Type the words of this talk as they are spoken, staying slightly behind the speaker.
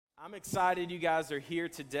I'm excited you guys are here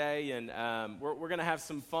today, and we're going to have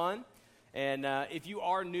some fun. And if you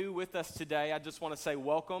are new with us today, I just want to say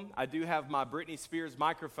welcome. I do have my Britney Spears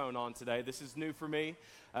microphone on today. This is new for me,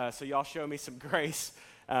 so y'all show me some grace.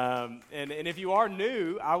 And if you are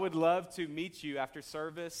new, I would love to meet you after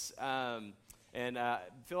service. And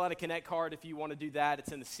fill out a Connect card if you want to do that.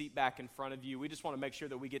 It's in the seat back in front of you. We just want to make sure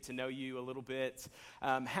that we get to know you a little bit.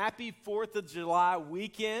 Happy 4th of July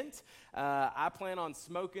weekend. I plan on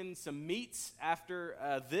smoking some meats after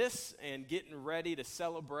this and getting ready to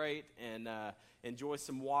celebrate and enjoy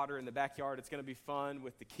some water in the backyard. It's going to be fun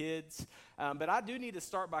with the kids. But I do need to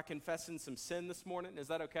start by confessing some sin this morning. Is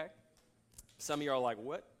that okay? Some of you are like,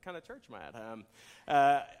 what kind of church am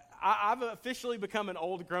I at? I've officially become an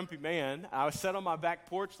old grumpy man. I was sat on my back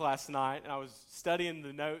porch last night, and I was studying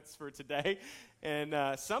the notes for today,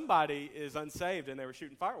 and somebody is unsaved, and they were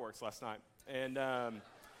shooting fireworks last night. And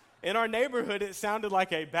in our neighborhood, it sounded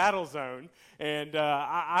like a battle zone, and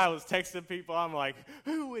I was texting people. I'm like,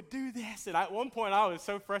 who would do this? And at one point, I was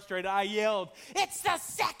so frustrated, I yelled, it's the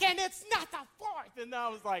second, it's not the fourth. And I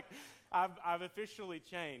was like, I've officially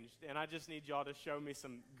changed, and I just need y'all to show me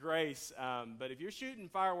some grace. But if you're shooting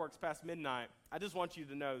fireworks past midnight, I just want you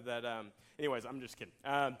to know that, anyways, I'm just kidding.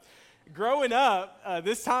 Growing up,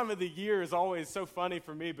 this time of the year is always so funny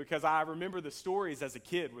for me because I remember the stories as a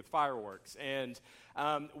kid with fireworks. And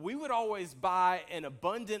we would always buy an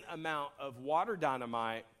abundant amount of water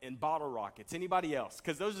dynamite and bottle rockets. Anybody else?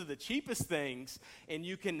 Because those are the cheapest things, and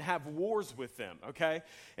you can have wars with them, okay?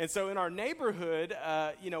 And so in our neighborhood,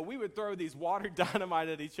 we would throw these water dynamite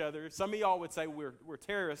at each other. Some of y'all would say we're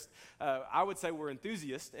terrorists. I would say we're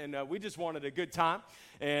enthusiasts, and we just wanted a good time.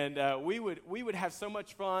 And we would have so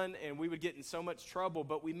much fun, and we would get in so much trouble.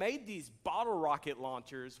 But we made these bottle rocket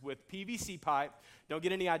launchers with PVC pipe. Don't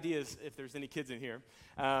get any ideas if there's any kids in here.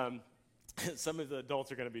 Some of the adults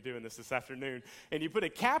are going to be doing this afternoon. And you put a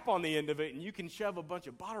cap on the end of it, and you can shove a bunch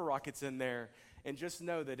of bottle rockets in there. And just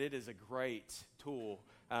know that it is a great tool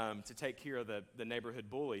to take care of the neighborhood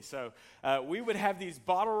bully. So we would have these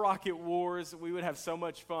bottle rocket wars. We would have so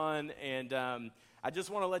much fun. And I just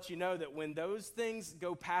want to let you know that when those things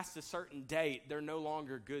go past a certain date, they're no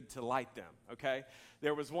longer good to light them, okay?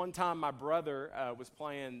 There was one time my brother was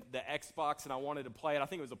playing the Xbox, and I wanted to play it. I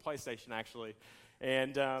think it was a PlayStation, actually.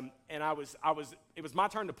 And it was my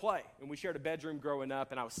turn to play. And we shared a bedroom growing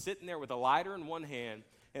up, and I was sitting there with a lighter in one hand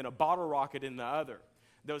and a bottle rocket in the other.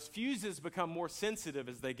 Those fuses become more sensitive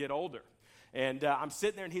as they get older. And I'm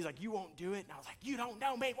sitting there, and he's like, you won't do it? And I was like, you don't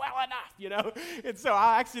know me well enough, And so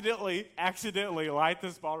I accidentally light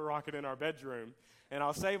this bottle rocket in our bedroom. And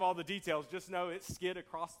I'll save all the details. Just know it skid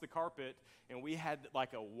across the carpet, and we had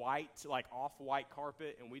like a white, like off-white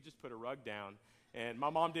carpet, and we just put a rug down. And my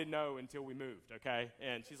mom didn't know until we moved, okay?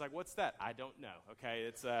 And she's like, what's that? I don't know, okay?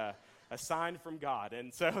 It's a sign from God.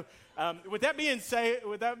 And so with that being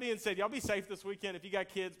said, y'all be safe this weekend. If you got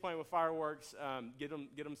kids playing with fireworks, get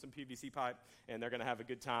them some PVC pipe, and they're going to have a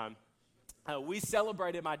good time. We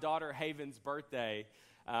celebrated my daughter Haven's birthday,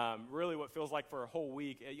 really what feels like for a whole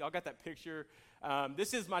week. Y'all got that picture?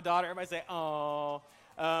 This is my daughter. Everybody say, "Aww."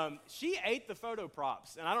 She ate the photo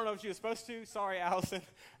props, and I don't know if she was supposed to. Sorry, Allison.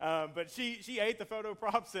 But she ate the photo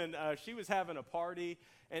props, and she was having a party.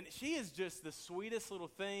 And she is just the sweetest little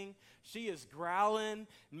thing. She is growling,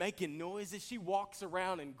 making noises. She walks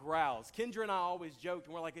around and growls. Kendra and I always joked,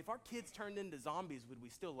 and we're like, if our kids turned into zombies, would we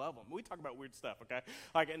still love them? We talk about weird stuff, okay?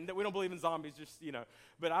 And we don't believe in zombies, just.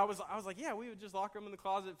 But I was like, yeah, we would just lock them in the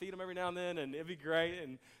closet, feed them every now and then, and it'd be great.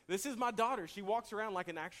 And this is my daughter. She walks around like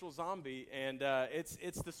an actual zombie, and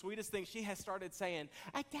it's the sweetest thing. She has started saying,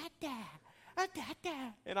 "Adada,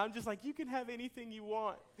 adada," and I'm just like, you can have anything you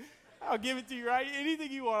want. I'll give it to you, right?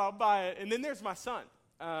 Anything you want, I'll buy it. And then there's my son.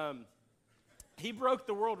 He broke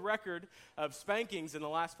the world record of spankings in the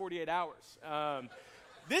last 48 hours.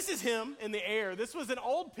 This is him in the air. This was an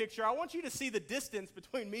old picture. I want you to see the distance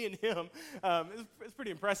between me and him. It's pretty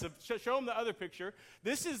impressive. Show him the other picture.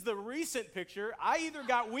 This is the recent picture. I either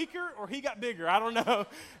got weaker or he got bigger. I don't know.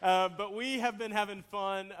 But we have been having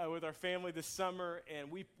fun with our family this summer, and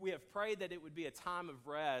we have prayed that it would be a time of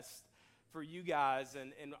rest for you guys,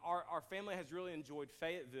 and our family has really enjoyed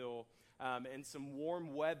Fayetteville and some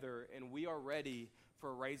warm weather, and we are ready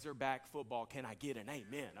for Razorback football. Can I get an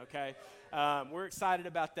amen, okay? We're excited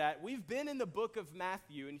about that. We've been in the book of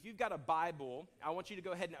Matthew, and if you've got a Bible, I want you to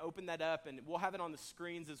go ahead and open that up, and we'll have it on the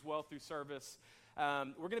screens as well through service.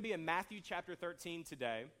 We're going to be in Matthew chapter 13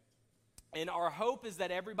 today, and our hope is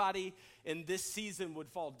that everybody in this season would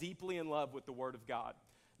fall deeply in love with the Word of God,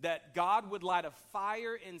 that God would light a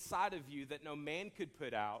fire inside of you that no man could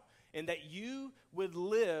put out, and that you would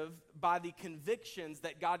live by the convictions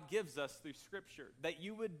that God gives us through Scripture, that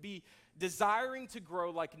you would be desiring to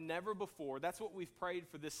grow like never before. That's what we've prayed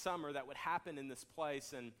for this summer that would happen in this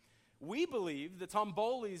place. And we believe, the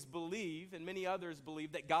Tombolis believe, and many others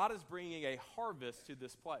believe, that God is bringing a harvest to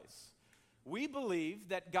this place. We believe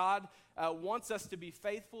that God wants us to be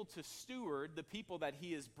faithful to steward the people that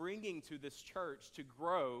he is bringing to this church to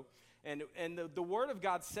grow. And the Word of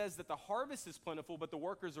God says that the harvest is plentiful, but the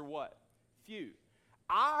workers are what? Few.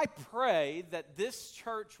 I pray that this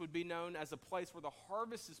church would be known as a place where the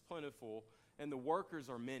harvest is plentiful and the workers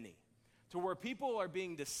are many. To where people are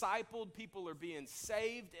being discipled, people are being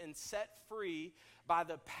saved and set free by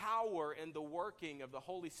the power and the working of the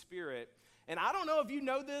Holy Spirit. And I don't know if you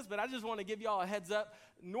know this, but I just want to give y'all a heads up.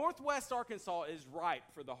 Northwest Arkansas is ripe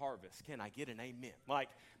for the harvest. Can I get an amen? Like,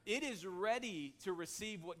 it is ready to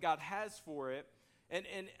receive what God has for it. And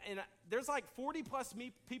there's like 40 plus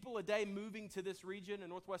people a day moving to this region in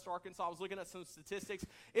Northwest Arkansas. I was looking at some statistics.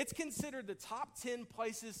 It's considered the top 10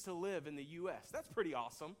 places to live in the U.S. That's pretty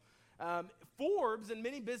awesome. Forbes and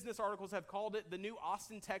many business articles have called it the new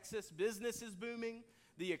Austin, Texas. Business is booming.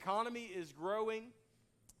 The economy is growing.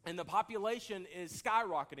 And the population is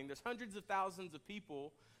skyrocketing. There's hundreds of thousands of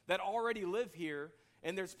people that already live here,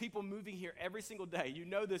 and there's people moving here every single day. You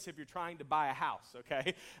know this if you're trying to buy a house,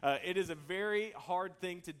 okay? It is a very hard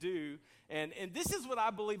thing to do. And this is what I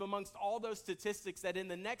believe amongst all those statistics, that in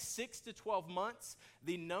the next 6 to 12 months,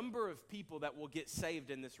 the number of people that will get saved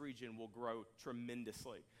in this region will grow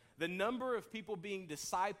tremendously. The number of people being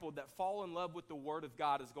discipled that fall in love with the Word of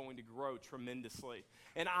God is going to grow tremendously.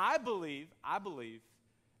 And I believe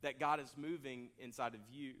that God is moving inside of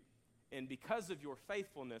you. And because of your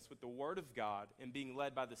faithfulness with the Word of God and being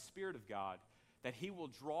led by the Spirit of God, that he will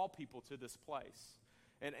draw people to this place.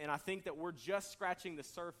 And I think that we're just scratching the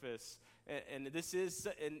surface. And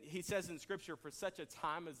he says in Scripture, for such a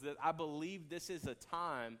time as that, I believe this is a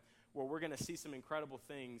time where we're going to see some incredible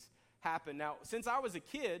things happen. Now, since I was a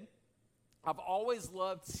kid, I've always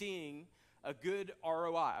loved seeing a good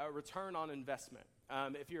ROI, a return on investment.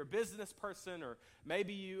 If you're a business person, or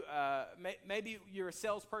maybe you're a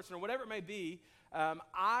salesperson, or whatever it may be,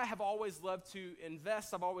 I have always loved to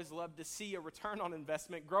invest. I've always loved to see a return on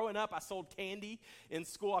investment. Growing up, I sold candy in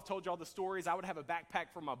school. I've told you all the stories. I would have a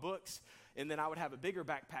backpack for my books, and then I would have a bigger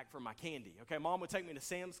backpack for my candy. Okay, Mom would take me to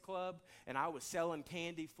Sam's Club, and I was selling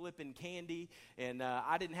candy, flipping candy, and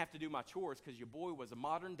I didn't have to do my chores because your boy was a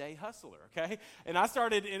modern-day hustler. Okay, and I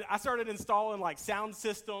started installing like sound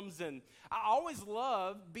systems, and I always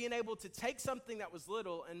loved being able to take something that was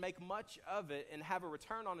little and make much of it and have a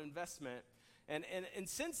return on investment. And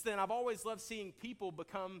since then, I've always loved seeing people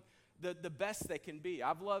become the best they can be.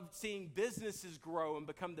 I've loved seeing businesses grow and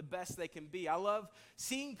become the best they can be. I love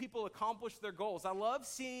seeing people accomplish their goals. I love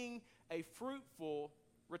seeing a fruitful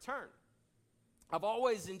return. I've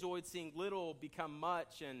always enjoyed seeing little become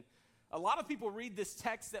much. And a lot of people read this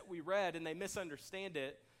text that we read and they misunderstand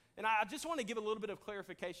it. And I just want to give a little bit of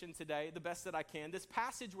clarification today, the best that I can. This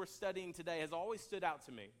passage we're studying today has always stood out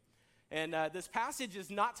to me. And this passage is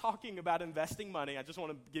not talking about investing money. I just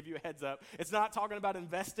want to give you a heads up. It's not talking about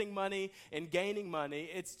investing money and gaining money.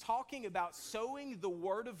 It's talking about sowing the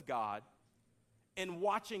Word of God and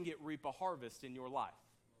watching it reap a harvest in your life.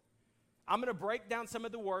 I'm going to break down some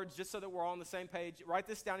of the words just so that we're all on the same page. Write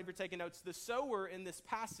this down if you're taking notes. The sower in this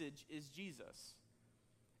passage is Jesus.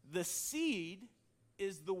 The seed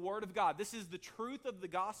is the Word of God. This is the truth of the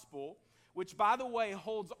gospel, which, by the way,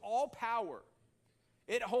 holds all power.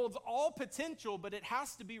 It holds all potential, but it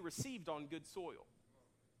has to be received on good soil.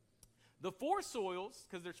 The 4 soils,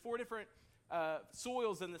 because there's 4 different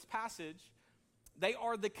soils in this passage, they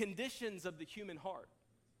are the conditions of the human heart.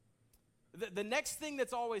 The next thing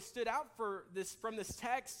that's always stood out from this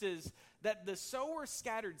text is that the sower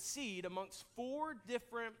scattered seed amongst 4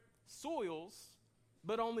 different soils,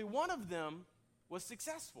 but only one of them was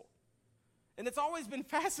successful. And it's always been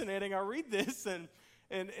fascinating. I read this, and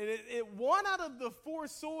one out of the 4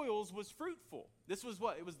 soils was fruitful. This was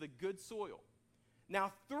what? It was the good soil.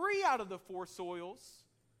 Now, 3 out of the 4 soils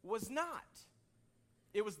was not.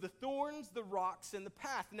 It was the thorns, the rocks, and the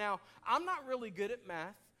path. Now, I'm not really good at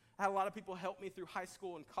math. I had a lot of people help me through high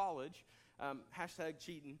school and college. Hashtag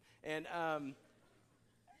cheating.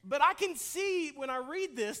 But I can see when I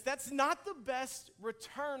read this, that's not the best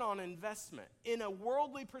return on investment in a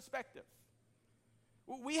worldly perspective.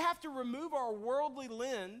 We have to remove our worldly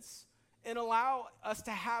lens and allow us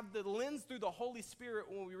to have the lens through the Holy Spirit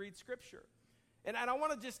when we read Scripture. And I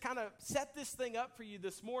want to just kind of set this thing up for you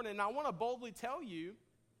this morning. And I want to boldly tell you,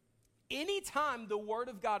 anytime the Word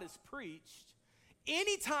of God is preached,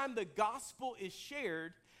 anytime the gospel is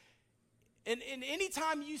shared, And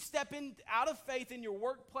anytime you step in out of faith in your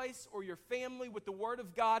workplace or your family with the Word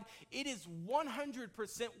of God, it is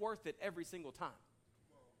 100% worth it every single time.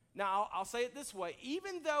 Now, I'll say it this way.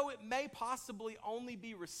 Even though it may possibly only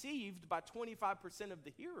be received by 25% of the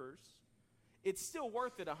hearers, it's still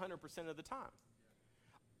worth it 100% of the time.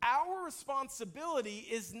 Our responsibility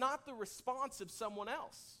is not the response of someone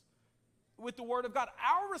else with the Word of God.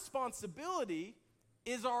 Our responsibility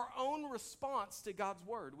is our own response to God's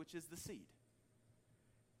Word, which is the seed.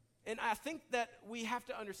 And I think that we have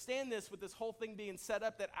to understand this with this whole thing being set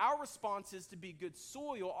up, that our response is to be good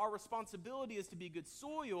soil. Our responsibility is to be good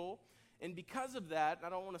soil. And because of that, and I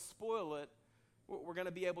don't want to spoil it, we're going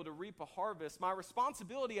to be able to reap a harvest. My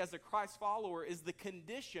responsibility as a Christ follower is the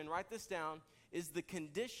condition, write this down, is the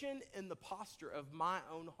condition and the posture of my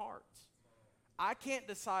own heart. I can't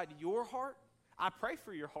decide your heart. I pray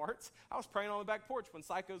for your hearts. I was praying on the back porch when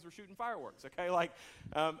psychos were shooting fireworks, okay?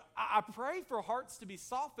 I pray for hearts to be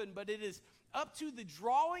softened, but it is up to the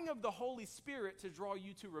drawing of the Holy Spirit to draw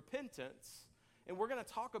you to repentance. And we're going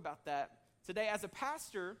to talk about that today. As a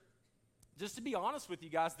pastor, just to be honest with you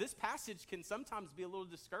guys, this passage can sometimes be a little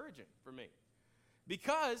discouraging for me.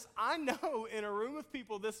 Because I know in a room of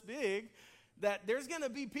people this big that there's going to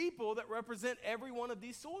be people that represent every one of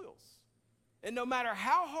these soils. And no matter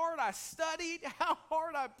how hard I studied, how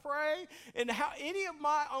hard I pray, and how any of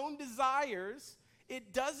my own desires,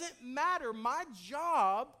 it doesn't matter. My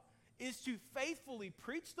job is to faithfully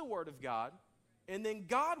preach the Word of God, and then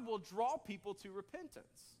God will draw people to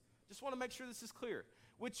repentance. Just want to make sure this is clear,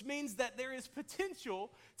 which means that there is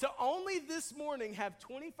potential to only this morning have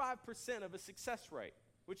 25% of a success rate,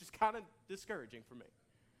 which is kind of discouraging for me.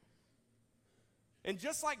 And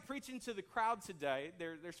just like preaching to the crowd today,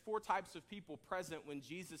 there's 4 types of people present when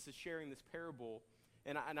Jesus is sharing this parable,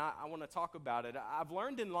 and I want to talk about it. I've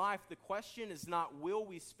learned in life the question is not will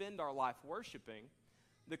we spend our life worshiping.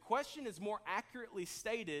 The question is more accurately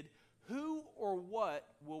stated, who or what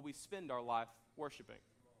will we spend our life worshiping?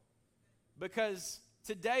 Because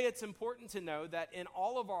today it's important to know that in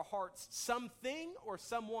all of our hearts, something or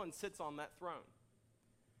someone sits on that throne.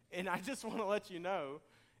 And I just want to let you know,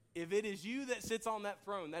 if it is you that sits on that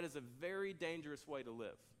throne, that is a very dangerous way to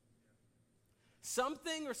live.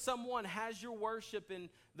 Something or someone has your worship and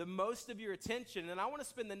the most of your attention, and I want to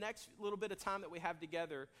spend the next little bit of time that we have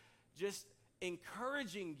together just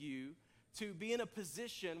encouraging you to be in a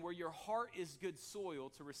position where your heart is good soil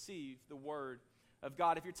to receive the Word of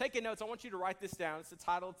God. If you're taking notes, I want you to write this down. It's the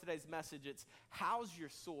title of today's message. It's How's Your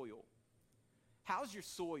Soil? How's your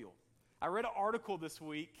soil? I read an article this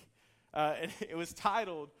week, and it was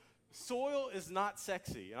titled, Soil is Not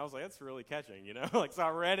Sexy. And I was like, that's really catching, you know? So I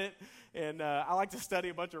read it, and I like to study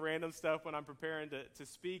a bunch of random stuff when I'm preparing to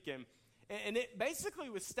speak. And it basically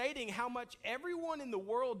was stating how much everyone in the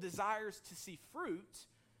world desires to see fruit,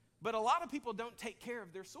 but a lot of people don't take care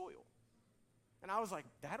of their soil. And I was like,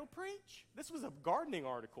 that'll preach? This was a gardening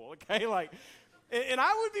article, okay? And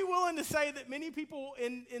I would be willing to say that many people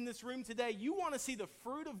in this room today, you want to see the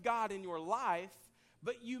fruit of God in your life,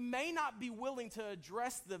 but you may not be willing to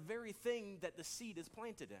address the very thing that the seed is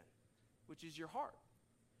planted in, which is your heart.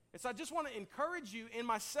 And so I just want to encourage you and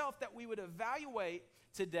myself that we would evaluate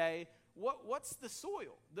today what's the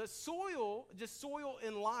soil. The soil, just soil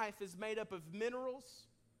in life, is made up of minerals,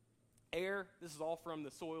 air. This is all from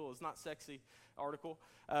the Soil is Not Sexy article.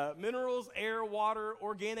 Minerals, air, water,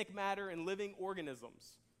 organic matter, and living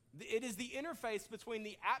organisms. It is the interface between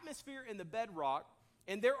the atmosphere and the bedrock.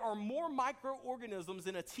 And there are more microorganisms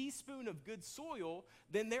in a teaspoon of good soil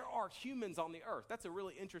than there are humans on the earth. That's a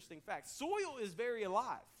really interesting fact. Soil is very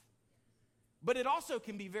alive, but it also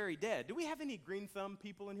can be very dead. Do we have any green thumb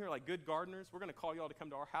people in here, like good gardeners? We're going to call y'all to come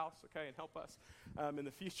to our house, okay, and help us in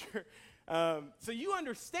the future. So you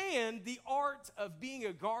understand the art of being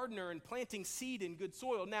a gardener and planting seed in good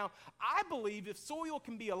soil. Now, I believe if soil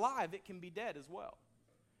can be alive, it can be dead as well.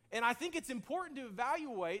 And I think it's important to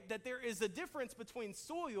evaluate that there is a difference between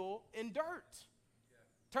soil and dirt. Yeah.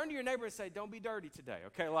 Turn to your neighbor and say, don't be dirty today,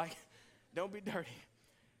 okay? Don't be dirty.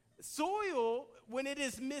 Soil, when it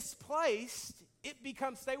is misplaced, it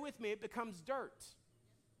becomes, stay with me, it becomes dirt.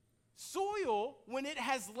 Soil, when it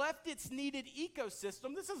has left its needed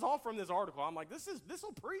ecosystem, this is all from this article. I'm like, this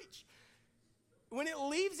will preach. When it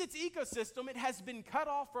leaves its ecosystem, it has been cut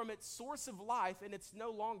off from its source of life and it's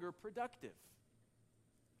no longer productive.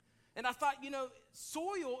 And I thought,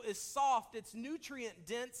 soil is soft, it's nutrient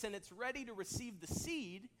dense, and it's ready to receive the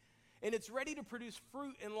seed, and it's ready to produce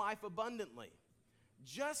fruit in life abundantly.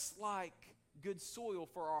 Just like good soil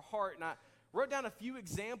for our heart. And I wrote down a few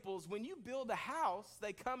examples. When you build a house,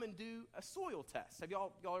 they come and do a soil test.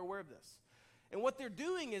 Y'all are aware of this? And what they're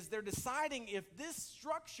doing is they're deciding if this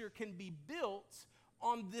structure can be built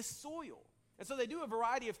on this soil. And so they do a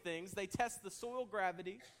variety of things. They test the soil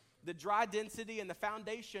gravity, the dry density, and the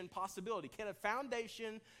foundation possibility. Can a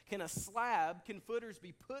foundation, can a slab, can footers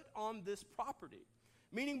be put on this property?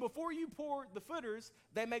 Meaning before you pour the footers,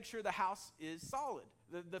 they make sure the house is solid.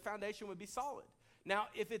 The foundation would be solid. Now,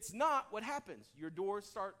 if it's not, what happens? Your doors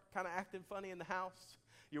start kind of acting funny in the house.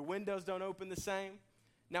 Your windows don't open the same.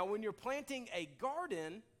 Now, when you're planting a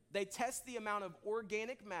garden, they test the amount of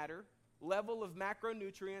organic matter, level of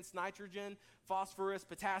macronutrients, nitrogen, phosphorus,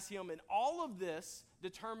 potassium, and all of this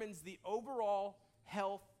determines the overall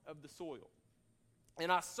health of the soil.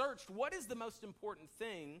 And I searched what is the most important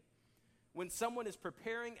thing when someone is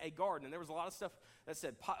preparing a garden. And there was a lot of stuff that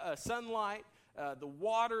said sunlight, the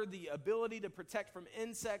water, the ability to protect from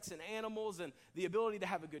insects and animals, and the ability to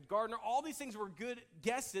have a good gardener. All these things were good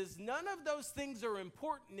guesses. None of those things are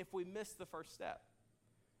important if we miss the first step.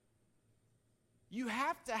 You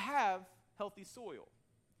have to have healthy soil.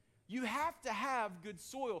 You have to have good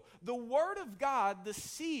soil. The Word of God, the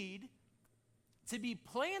seed, to be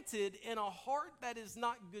planted in a heart that is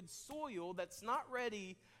not good soil, that's not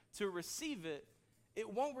ready to receive it,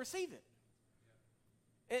 it won't receive it.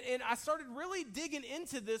 And I started really digging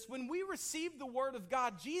into this. When we receive the Word of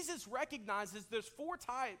God, Jesus recognizes there's 4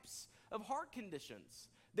 types of heart conditions.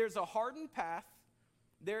 There's a hardened path.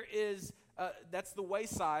 There is, that's the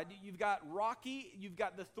wayside. You've got rocky, you've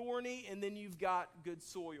got the thorny, and then you've got good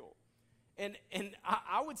soil. And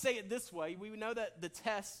I would say it this way. We know that the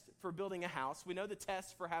test for building a house, we know the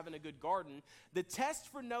test for having a good garden. The test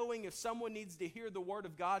for knowing if someone needs to hear the Word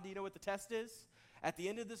of God, do you know what the test is? At the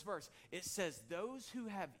end of this verse, it says, those who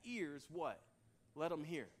have ears, what? Let them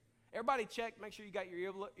hear. Everybody check, make sure you got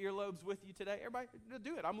your earlobes with you today. Everybody,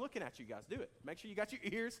 do it. I'm looking at you guys. Do it. Make sure you got your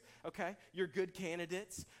ears, okay? You're good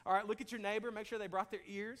candidates. All right, look at your neighbor. Make sure they brought their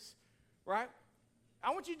ears, right?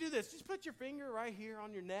 I want you to do this. Just put your finger right here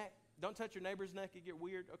on your neck. Don't touch your neighbor's neck. It get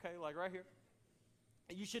weird, okay? Like right here.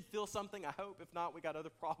 You should feel something, I hope. If not, we got other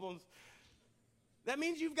problems. That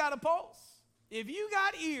means you've got a pulse. If you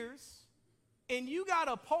got ears, and you got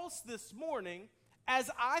a pulse this morning, as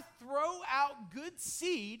I throw out good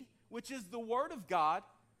seed, which is the Word of God,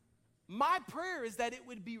 my prayer is that it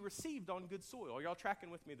would be received on good soil. Are y'all tracking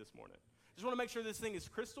with me this morning? Just want to make sure this thing is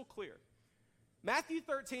crystal clear. Matthew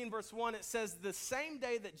 13, verse 1, it says, the same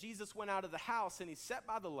day that Jesus went out of the house and he sat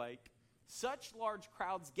by the lake, such large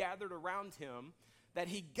crowds gathered around him that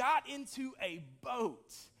he got into a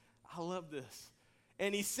boat. I love this.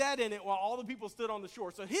 And he sat in it while all the people stood on the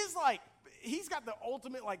shore. So he's got the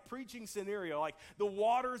ultimate preaching scenario. Like the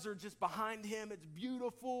waters are just behind him. It's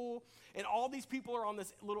beautiful. And all these people are on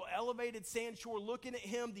this little elevated sand shore looking at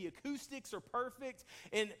him. The acoustics are perfect.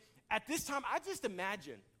 And at this time, I just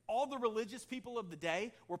imagine all the religious people of the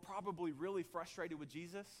day were probably really frustrated with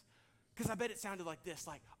Jesus. Because I bet it sounded like this.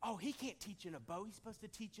 Like, oh, he can't teach in a boat. He's supposed to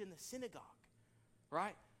teach in the synagogue.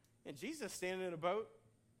 Right? And Jesus standing in a boat.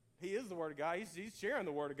 He is the Word of God. He's sharing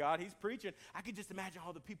the Word of God. He's preaching. I could just imagine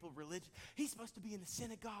all the people of religion. He's supposed to be in the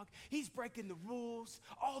synagogue. He's breaking the rules.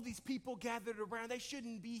 All these people gathered around. They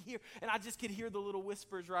shouldn't be here. And I just could hear the little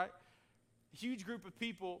whispers, right? A huge group of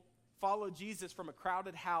people followed Jesus from a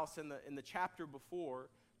crowded house in the chapter before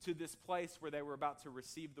to this place where they were about to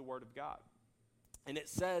receive the Word of God. And it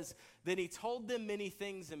says, then he told them many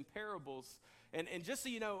things in parables. And just so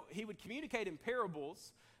you know, he would communicate in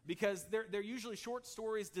parables because they're usually short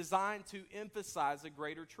stories designed to emphasize a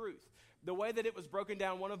greater truth. The way that it was broken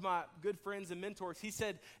down, one of my good friends and mentors, he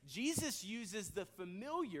said, Jesus uses the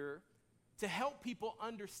familiar to help people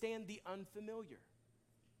understand the unfamiliar.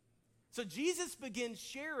 So Jesus begins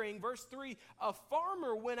sharing, verse 3, a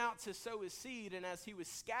farmer went out to sow his seed, and as he was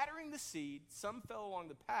scattering the seed, some fell along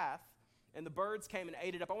the path, and the birds came and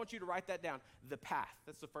ate it up. I want you to write that down. The path.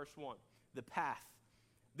 That's the first one. The path.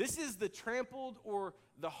 This is the trampled or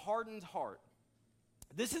the hardened heart.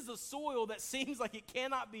 This is a soil that seems like it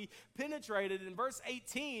cannot be penetrated. In verse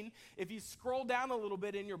 18, if you scroll down a little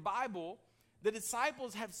bit in your Bible, the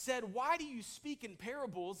disciples have said, why do you speak in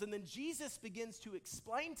parables? And then Jesus begins to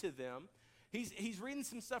explain to them. He's reading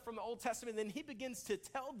some stuff from the Old Testament, and then he begins to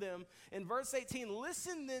tell them in verse 18,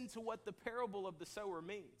 listen then to what the parable of the sower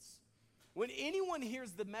means. When anyone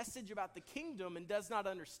hears the message about the kingdom and does not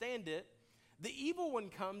understand it, the evil one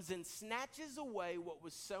comes and snatches away what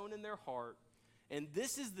was sown in their heart, and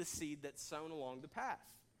this is the seed that's sown along the path.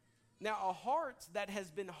 Now, a heart that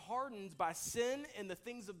has been hardened by sin and the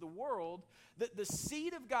things of the world, that the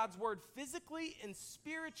seed of God's word physically and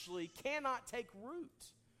spiritually cannot take root.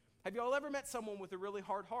 Have you all ever met someone with a really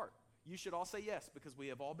hard heart? You should all say yes, because we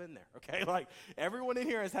have all been there, okay? Like, everyone in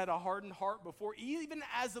here has had a hardened heart before. Even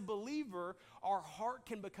as a believer, our heart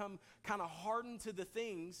can become kind of hardened to the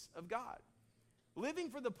things of God. Living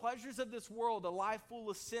for the pleasures of this world, a life full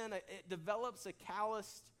of sin, it develops a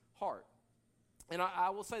calloused heart. And I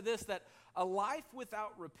will say this, that a life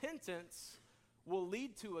without repentance will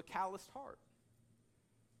lead to a calloused heart.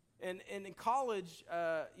 And in college,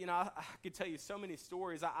 I could tell you so many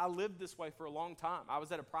stories. I lived this way for a long time. I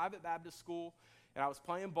was at a private Baptist school, and I was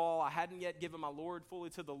playing ball. I hadn't yet given my Lord fully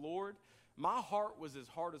to the Lord. My heart was as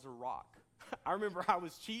hard as a rock. I remember I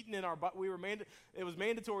was cheating in it was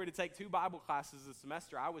mandatory to take 2 Bible classes a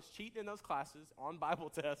semester. I was cheating in those classes on Bible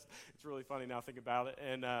tests. It's really funny now thinking about it.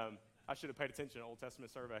 And I should have paid attention to Old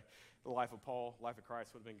Testament survey. The life of Paul, life of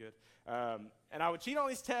Christ would have been good. And I would cheat on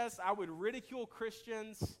these tests. I would ridicule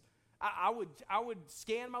Christians. I would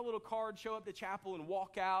scan my little card, show up to chapel, and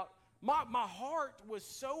walk out. My heart was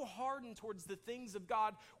so hardened towards the things of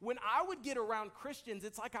God. When I would get around Christians,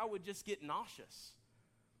 it's like I would just get nauseous.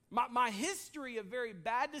 My history of very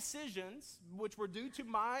bad decisions, which were due to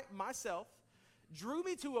myself, drew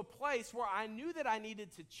me to a place where I knew that I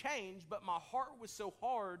needed to change, but my heart was so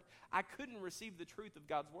hard, I couldn't receive the truth of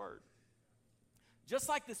God's word. Just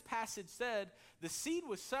like this passage said, the seed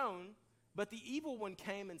was sown, but the evil one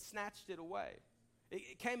came and snatched it away.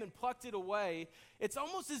 It came and plucked it away. It's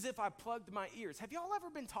almost as if I plugged my ears. Have y'all ever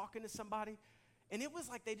been talking to somebody, and it was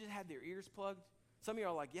like they just had their ears plugged? Some of you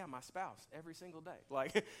are like, yeah, my spouse, every single day.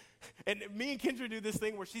 Like, and me and Kendra do this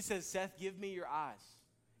thing where she says, Seth, give me your eyes.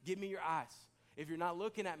 Give me your eyes. If you're not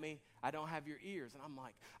looking at me, I don't have your ears. And I'm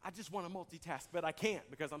like, I just want to multitask, but I can't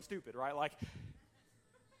because I'm stupid, right? Like,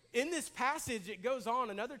 in this passage, it goes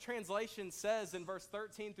on. Another translation says in verse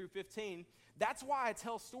 13 through 15, that's why I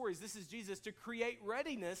tell stories. This is Jesus, to create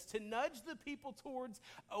readiness, to nudge the people towards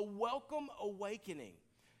a welcome awakening.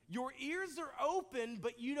 Your ears are open,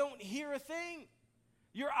 but you don't hear a thing.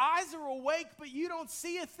 Your eyes are awake, but you don't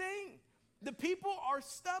see a thing. The people are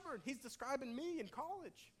stubborn. He's describing me in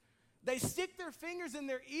college. They stick their fingers in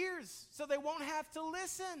their ears so they won't have to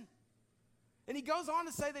listen. And he goes on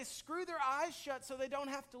to say they screw their eyes shut so they don't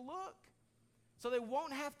have to look. So they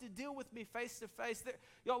won't have to deal with me face to face.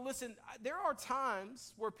 Y'all listen, there are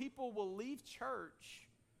times where people will leave church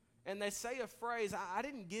and they say a phrase, I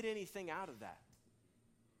didn't get anything out of that.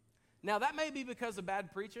 Now that may be because of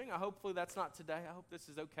bad preaching. Hopefully that's not today. I hope this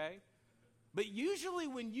is okay. But usually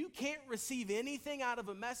when you can't receive anything out of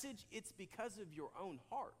a message, it's because of your own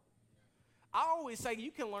heart. I always say you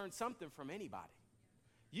can learn something from anybody.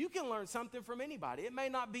 You can learn something from anybody. It may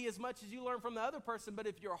not be as much as you learn from the other person, but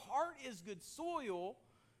if your heart is good soil,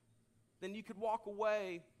 then you could walk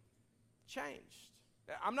away changed.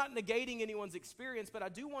 I'm not negating anyone's experience, but I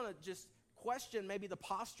do want to just question maybe the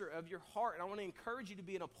posture of your heart, and I want to encourage you to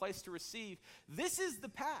be in a place to receive. This is the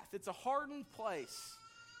path. It's a hardened place.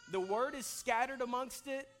 The word is scattered amongst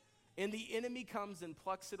it, and the enemy comes and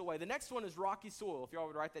plucks it away. The next one is rocky soil, if y'all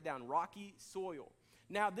would write that down, rocky soil.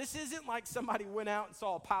 Now, this isn't like somebody went out and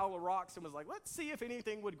saw a pile of rocks and was like, let's see if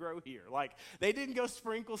anything would grow here. Like, they didn't go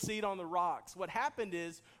sprinkle seed on the rocks. What happened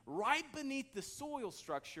is, right beneath the soil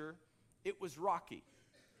structure, it was rocky.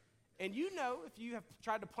 And you know, if you have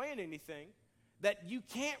tried to plant anything, that you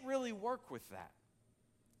can't really work with that.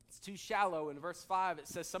 It's too shallow. In verse 5, it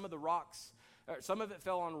says some of it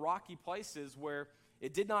fell on rocky places where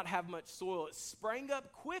it did not have much soil. It sprang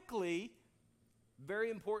up quickly.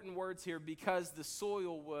 Very important words here, because the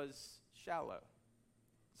soil was shallow.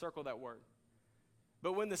 Circle that word.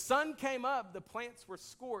 But when the sun came up, the plants were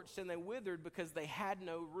scorched and they withered because they had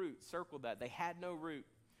no root. Circle that. They had no root.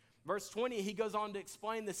 Verse 20, he goes on to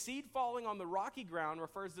explain the seed falling on the rocky ground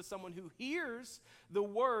refers to someone who hears the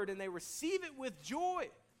word and they receive it with joy.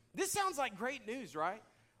 This sounds like great news, right?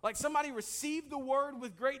 Like somebody received the word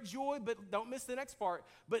with great joy, but don't miss the next part.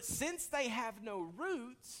 But since they have no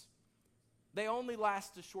roots, they only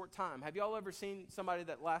last a short time. Have y'all ever seen somebody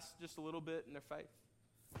that lasts just a little bit in their faith?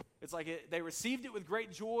 It's like they received it with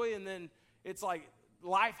great joy, and then it's like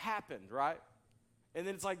life happened, right? And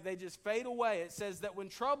then it's like they just fade away. It says that when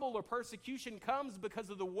trouble or persecution comes because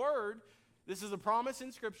of the word, this is a promise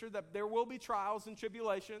in Scripture that there will be trials and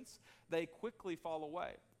tribulations, they quickly fall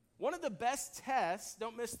away. One of the best tests,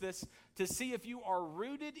 don't miss this, to see if you are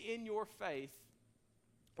rooted in your faith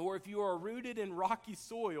or if you are rooted in rocky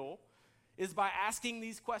soil is by asking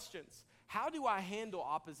these questions. How do I handle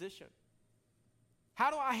opposition? How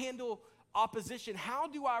do I handle opposition? How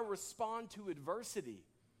do I respond to adversity?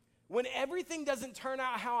 When everything doesn't turn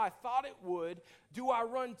out how I thought it would, do I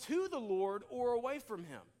run to the Lord or away from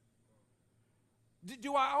Him?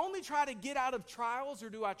 Do I only try to get out of trials, or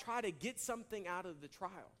do I try to get something out of the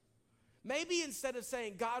trial? Maybe instead of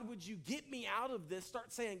saying, God, would you get me out of this,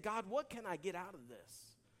 start saying, God, what can I get out of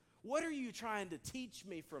this? What are you trying to teach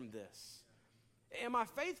me from this? Am I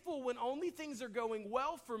faithful when only things are going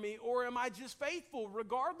well for me, or am I just faithful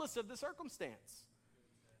regardless of the circumstance?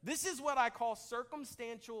 This is what I call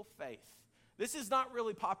circumstantial faith. This is not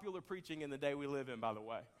really popular preaching in the day we live in, by the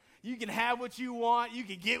way. You can have what you want. You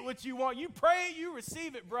can get what you want. You pray it, you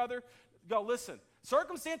receive it, brother. Go, listen.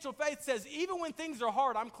 Circumstantial faith says, even when things are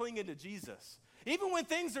hard, I'm clinging to Jesus. Even when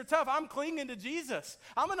things are tough, I'm clinging to Jesus.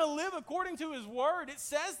 I'm going to live according to his word. It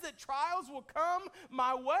says that trials will come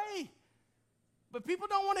my way. But people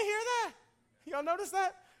don't want to hear that. Y'all notice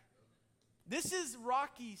that? This is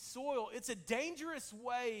rocky soil. It's a dangerous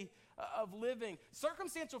way of living.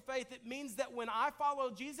 Circumstantial faith, it means that when I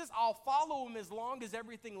follow Jesus, I'll follow him as long as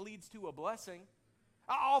everything leads to a blessing.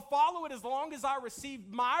 I'll follow it as long as I receive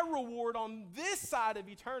my reward on this side of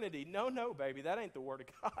eternity. No, baby, that ain't the word of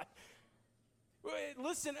God.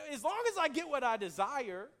 Listen, as long as I get what I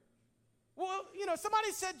desire, well,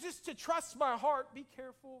 somebody said just to trust my heart. Be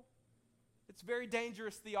careful. It's very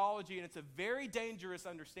dangerous theology, and it's a very dangerous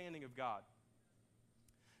understanding of God.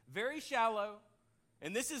 Very shallow,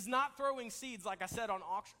 and this is not throwing seeds, like I said, on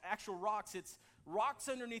actual rocks. It's rocks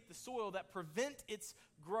underneath the soil that prevent its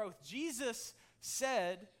growth. Jesus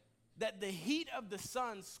said that the heat of the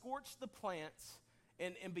sun scorched the plants,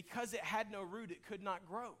 and because it had no root, it could not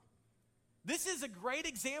grow. This is a great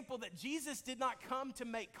example that Jesus did not come to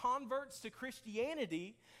make converts to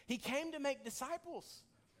Christianity. He came to make disciples,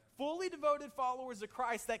 fully devoted followers of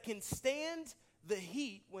Christ that can stand the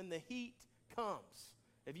heat when the heat comes.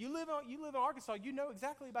 If you live in Arkansas, you know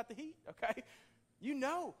exactly about the heat, okay? You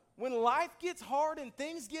know, when life gets hard and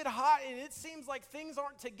things get hot and it seems like things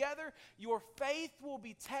aren't together, your faith will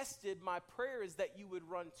be tested. My prayer is that you would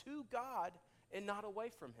run to God and not away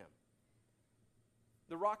from him.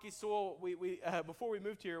 The rocky soil, before we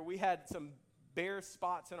moved here, we had some bare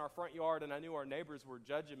spots in our front yard, and I knew our neighbors were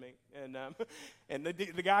judging me. And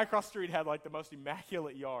the guy across the street had like the most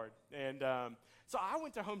immaculate yard. And so I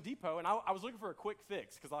went to Home Depot, and I was looking for a quick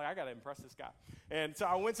fix because I got to impress this guy. And so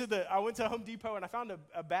I went to Home Depot, and I found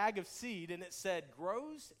a bag of seed, and it said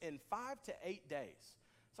grows in 5 to 8 days.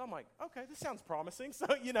 So I'm like, okay, this sounds promising. So,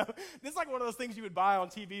 this is like one of those things you would buy on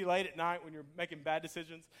TV late at night when you're making bad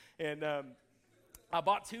decisions. And I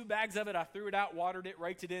bought 2 bags of it. I threw it out, watered it,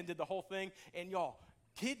 raked it in, did the whole thing. And y'all,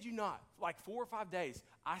 kid you not, like 4 or 5 days,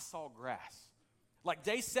 I saw grass. Like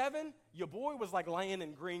day 7, your boy was like laying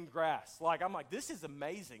in green grass. I'm like, this is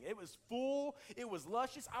amazing. It was full. It was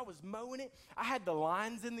luscious. I was mowing it. I had the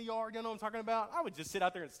lines in the yard. You know what I'm talking about? I would just sit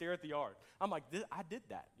out there and stare at the yard. I'm like, I did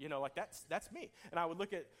that. That's me. And I would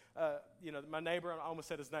look at, my neighbor, and I almost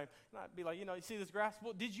said his name. And I'd be like, you see this grass?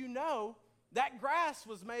 Well, did you know that grass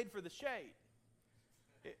was made for the shade?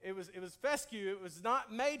 It was fescue. It was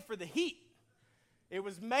not made for the heat. It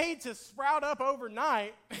was made to sprout up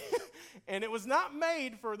overnight, and it was not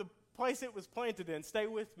made for the place it was planted in. Stay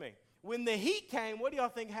with me. When the heat came, what do y'all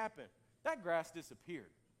think happened? That grass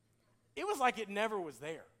disappeared. It was like it never was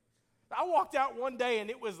there. I walked out one day, and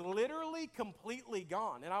it was literally completely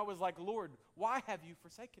gone. And I was like, Lord, why have you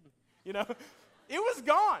forsaken me? It was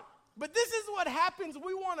gone. But this is what happens.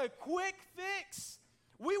 We want a quick fix.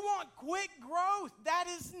 We want quick growth. That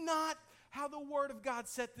is not how the Word of God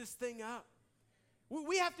set this thing up.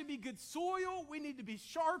 We have to be good soil. We need to be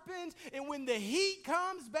sharpened. And when the heat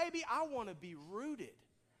comes, baby, I want to be rooted.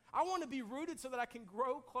 I want to be rooted so that I can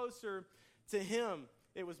grow closer to him.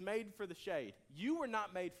 It was made for the shade. You were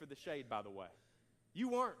not made for the shade, by the way. You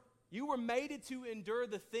weren't. You were made to endure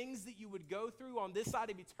the things that you would go through on this side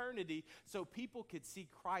of eternity so people could see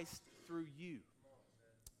Christ through you.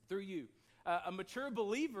 Through you. A mature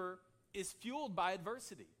believer is fueled by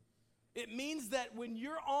adversity. It means that when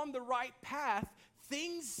you're on the right path,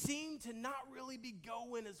 things seem to not really be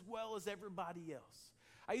going as well as everybody else.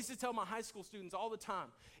 I used to tell my high school students all the time,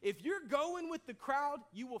 if you're going with the crowd,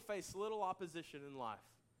 you will face little opposition in life.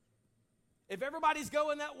 If everybody's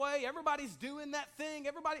going that way, everybody's doing that thing,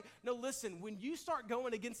 no, listen, when you start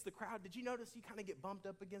going against the crowd, did you notice you kind of get bumped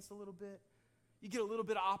up against a little bit? You get a little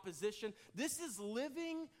bit of opposition. This is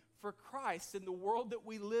living for Christ in the world that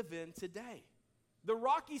we live in today. The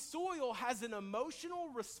rocky soil has an emotional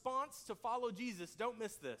response to follow Jesus. Don't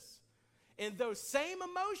miss this. And those same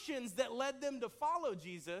emotions that led them to follow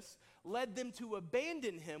Jesus led them to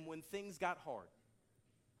abandon him when things got hard.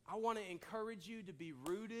 I want to encourage you to be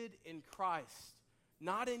rooted in Christ,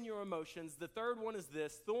 not in your emotions. The third one is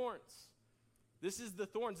this, thorns. This is the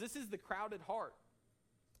thorns. This is the crowded heart.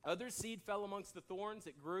 Other seed fell amongst the thorns.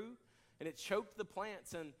 It grew, and it choked the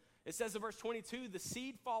plants. And It says in verse 22, the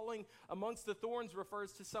seed falling amongst the thorns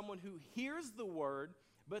refers to someone who hears the word,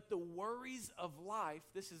 but the worries of life,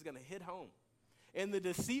 this is going to hit home. And the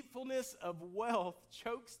deceitfulness of wealth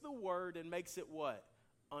chokes the word and makes it what?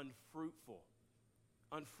 Unfruitful.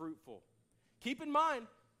 Unfruitful. Keep in mind,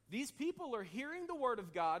 these people are hearing the word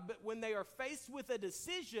of God, but when they are faced with a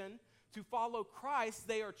decision to follow Christ,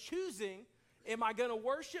 they are choosing, am I going to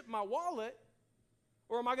worship my wallet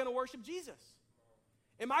or am I going to worship Jesus?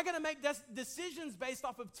 Am I going to make decisions based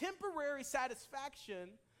off of temporary satisfaction,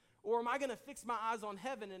 or am I going to fix my eyes on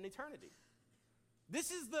heaven and eternity?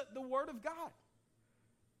 This is the word of God.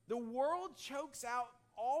 The world chokes out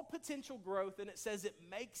all potential growth, and it says it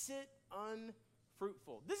makes it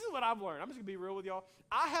unfruitful. This is what I've learned. I'm just going to be real with y'all.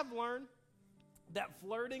 I have learned that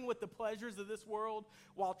flirting with the pleasures of this world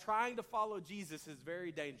while trying to follow Jesus is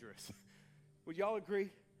very dangerous. Would y'all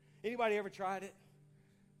agree? Anybody ever tried it?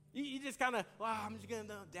 You just kind of, I'm just going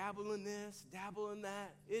to dabble in this, dabble in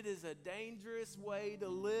that. It is a dangerous way to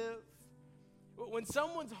live. When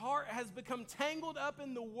someone's heart has become tangled up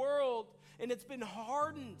in the world and it's been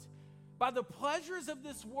hardened by the pleasures of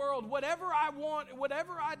this world, whatever I want,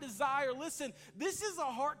 whatever I desire, listen, this is a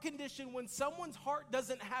heart condition when someone's heart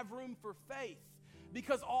doesn't have room for faith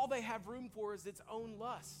because all they have room for is its own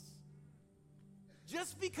lusts.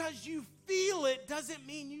 Just because you feel it doesn't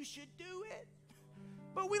mean you should do it.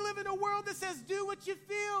 But we live in a world that says, do what you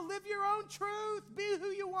feel, live your own truth, be who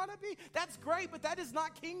you want to be. That's great, but that is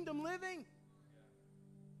not kingdom living.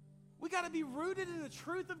 We got to be rooted in the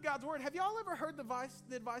truth of God's word. Have y'all ever heard the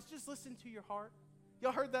advice, just listen to your heart?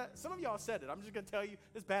 Y'all heard that? Some of y'all said it. I'm just going to tell you,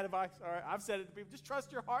 it's bad advice. All right, I've said it to people. Just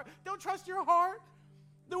trust your heart. Don't trust your heart.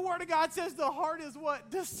 The word of God says the heart is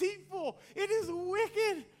what? Deceitful. It is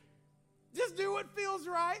wicked. Just do what feels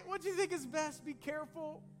right. What you think is best. Be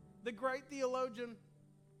careful. The great theologian,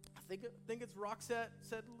 I think it's Roxette,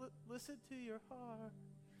 said, listen to your heart.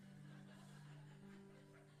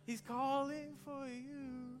 He's calling for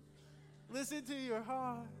you. Listen to your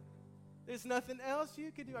heart. There's nothing else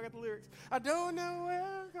you can do. I got the lyrics. I don't know where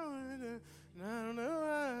I'm going. I don't know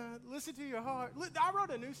why. Listen to your heart. I wrote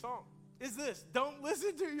a new song. Is this, don't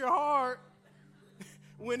listen to your heart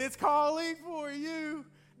when it's calling for you.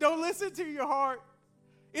 Don't listen to your heart.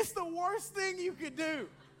 It's the worst thing you could do.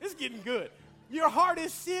 It's getting good. Your heart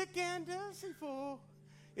is sick and deceitful.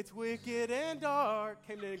 It's wicked and dark.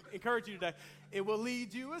 Came to encourage you today. It will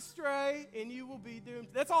lead you astray and you will be doomed.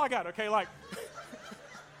 That's all I got, okay? Like,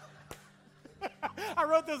 I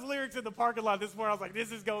wrote those lyrics in the parking lot this morning. I was like,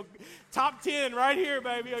 this is going top 10 right here,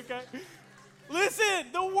 baby, okay? Listen,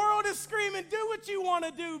 the world is screaming, do what you want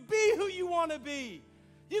to do. Be who you want to be.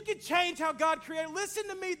 You can change how God created. Listen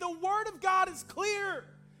to me. The word of God is clear.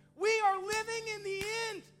 We are living in the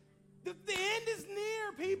end. The end is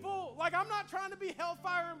near, people. Like, I'm not trying to be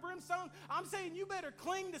hellfire and brimstone. I'm saying you better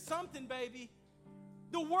cling to something, baby.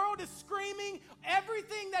 The world is screaming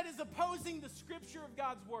everything that is opposing the scripture of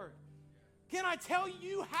God's word. Can I tell you,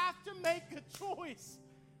 you have to make a choice.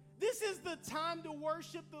 This is the time to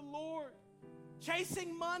worship the Lord.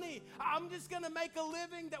 Chasing money. I'm just going to make a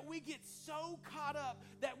living. That we get so caught up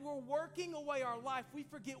that we're working away our life, we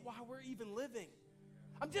forget why we're even living.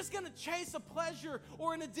 I'm just going to chase a pleasure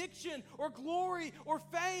or an addiction or glory or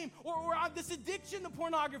fame or this addiction to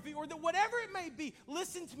pornography or whatever it may be.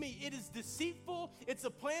 Listen to me. It is deceitful. It's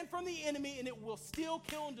a plan from the enemy, and it will steal,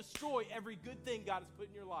 kill, and destroy every good thing God has put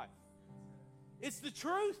in your life. It's the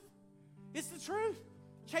truth. It's the truth.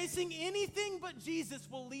 Chasing anything but Jesus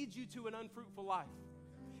will lead you to an unfruitful life.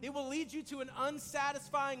 It will lead you to an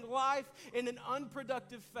unsatisfying life and an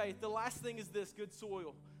unproductive faith. The last thing is this, good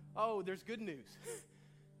soil. Oh, there's good news.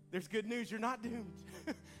 There's good news. You're not doomed.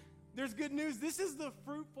 There's good news. This is the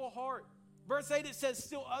fruitful heart. Verse 8, it says,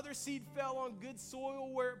 still other seed fell on good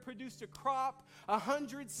soil where it produced a crop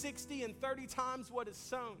 160 and 30 times what is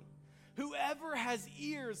sown. Whoever has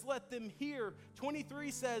ears, let them hear.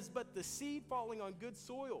 23 says, but the seed falling on good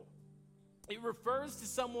soil. It refers to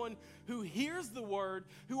someone who hears the word,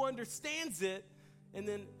 who understands it, and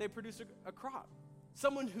then they produce a crop.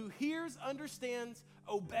 Someone who hears, understands,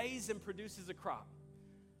 obeys, and produces a crop.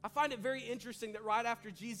 I find it very interesting that right after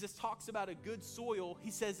Jesus talks about a good soil, he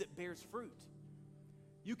says it bears fruit.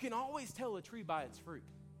 You can always tell a tree by its fruit.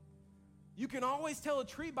 You can always tell a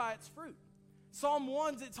tree by its fruit. Psalm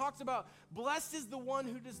 1, it talks about, blessed is the one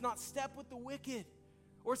who does not step with the wicked,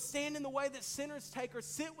 or stand in the way that sinners take, or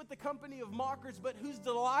sit with the company of mockers, but whose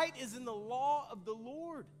delight is in the law of the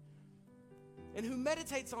Lord, and who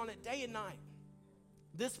meditates on it day and night.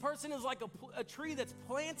 This person is like a tree that's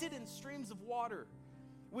planted in streams of water,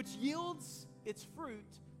 which yields its fruit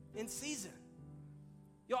in season.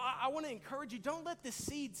 Yo, I want to encourage you, don't let the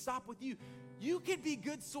seed stop with you. You could be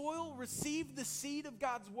good soil, receive the seed of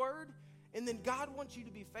God's word, and then God wants you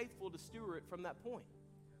to be faithful to steward it from that point.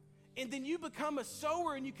 And then you become a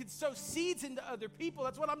sower and you can sow seeds into other people.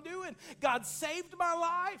 That's what I'm doing. God saved my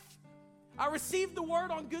life. I received the word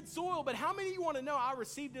on good soil, but how many of you want to know I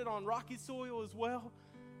received it on rocky soil as well?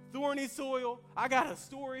 Thorny soil. I got a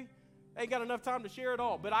story. Ain't got enough time to share it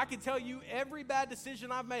all, but I can tell you every bad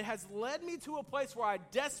decision I've made has led me to a place where I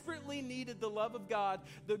desperately needed the love of God,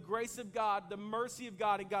 the grace of God, the mercy of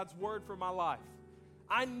God, and God's word for my life.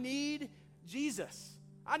 I need Jesus.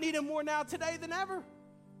 I need him more now today than ever.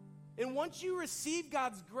 And once you receive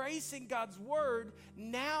God's grace and God's word,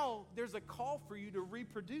 now there's a call for you to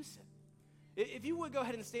reproduce it. If you would go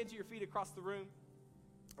ahead and stand to your feet across the room.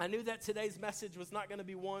 I knew that today's message was not going to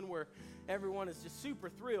be one where everyone is just super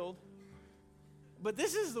thrilled. But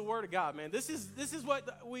this is the word of God, man. This is what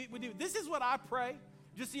we do. This is what I pray,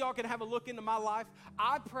 just so y'all can have a look into my life.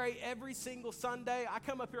 I pray every single Sunday. I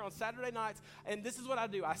come up here on Saturday nights, and this is what I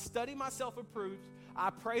do. I study myself approved.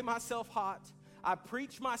 I pray myself hot. I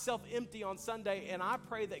preach myself empty on Sunday, and I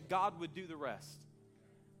pray that God would do the rest.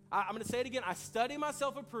 I'm going to say it again. I study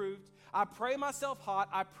myself approved. I pray myself hot.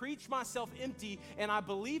 I preach myself empty, and I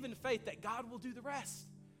believe in faith that God will do the rest.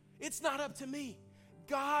 It's not up to me.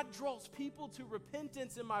 God draws people to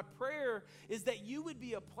repentance, and my prayer is that you would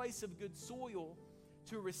be a place of good soil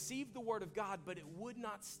to receive the word of God, but it would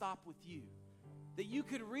not stop with you. That you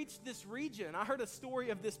could reach this region. I heard a story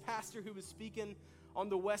of this pastor who was speaking on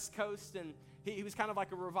the West Coast, and he was kind of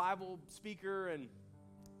like a revival speaker, and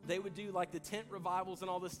they would do like the tent revivals and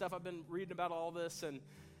all this stuff. I've been reading about all this, and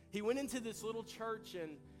he went into this little church,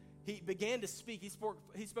 and he began to speak. He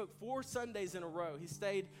spoke 4 Sundays in a row. He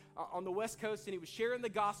stayed on the West Coast, and he was sharing the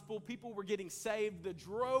gospel. People were getting saved. The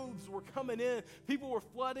droves were coming in. People were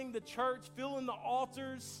flooding the church, filling the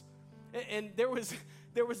altars. And there was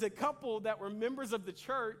a couple that were members of the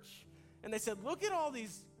church, and they said, look at all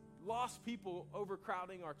these lost people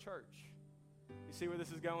overcrowding our church. You see where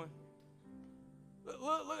this is going?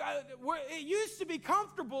 Look, it used to be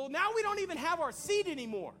comfortable. Now we don't even have our seat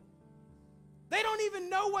anymore. They don't even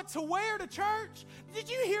know what to wear to church. Did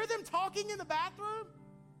you hear them talking in the bathroom?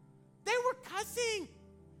 They were cussing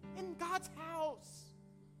in God's house.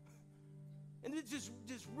 And just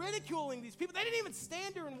ridiculing these people. They didn't even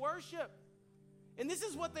stand there and worship. And this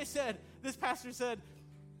is what they said. This pastor said,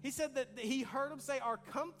 he said that he heard them say, our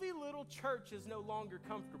comfy little church is no longer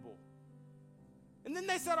comfortable. And then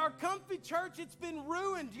they said, our comfy church, it's been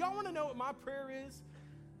ruined. Do y'all want to know what my prayer is?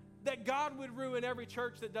 That God would ruin every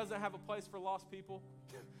church that doesn't have a place for lost people.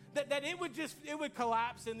 that it would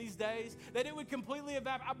collapse in these days. That it would completely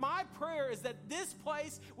evaporate. My prayer is that this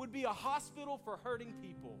place would be a hospital for hurting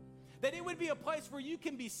people. That it would be a place where you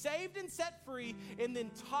can be saved and set free and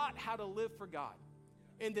then taught how to live for God.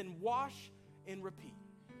 And then wash and repeat.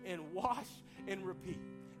 And wash and repeat.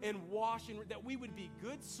 And wash and that we would be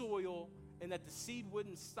good soil and that the seed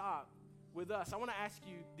wouldn't stop with us. I want to ask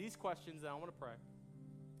you these questions and I want to pray.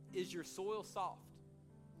 Is your soil soft?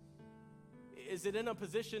 Is it in a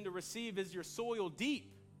position to receive? Is your soil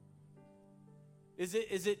deep? Is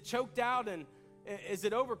it choked out and is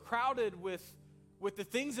it overcrowded with the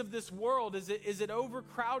things of this world? Is it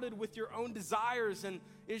overcrowded with your own desires? And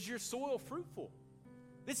is your soil fruitful?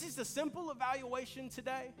 This is a simple evaluation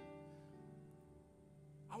today.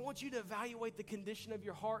 I want you to evaluate the condition of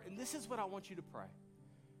your heart, and this is what I want you to pray.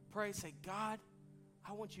 Pray, say, God,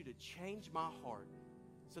 I want you to change my heart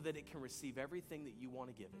so that it can receive everything that you want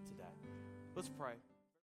to give it today. Let's pray.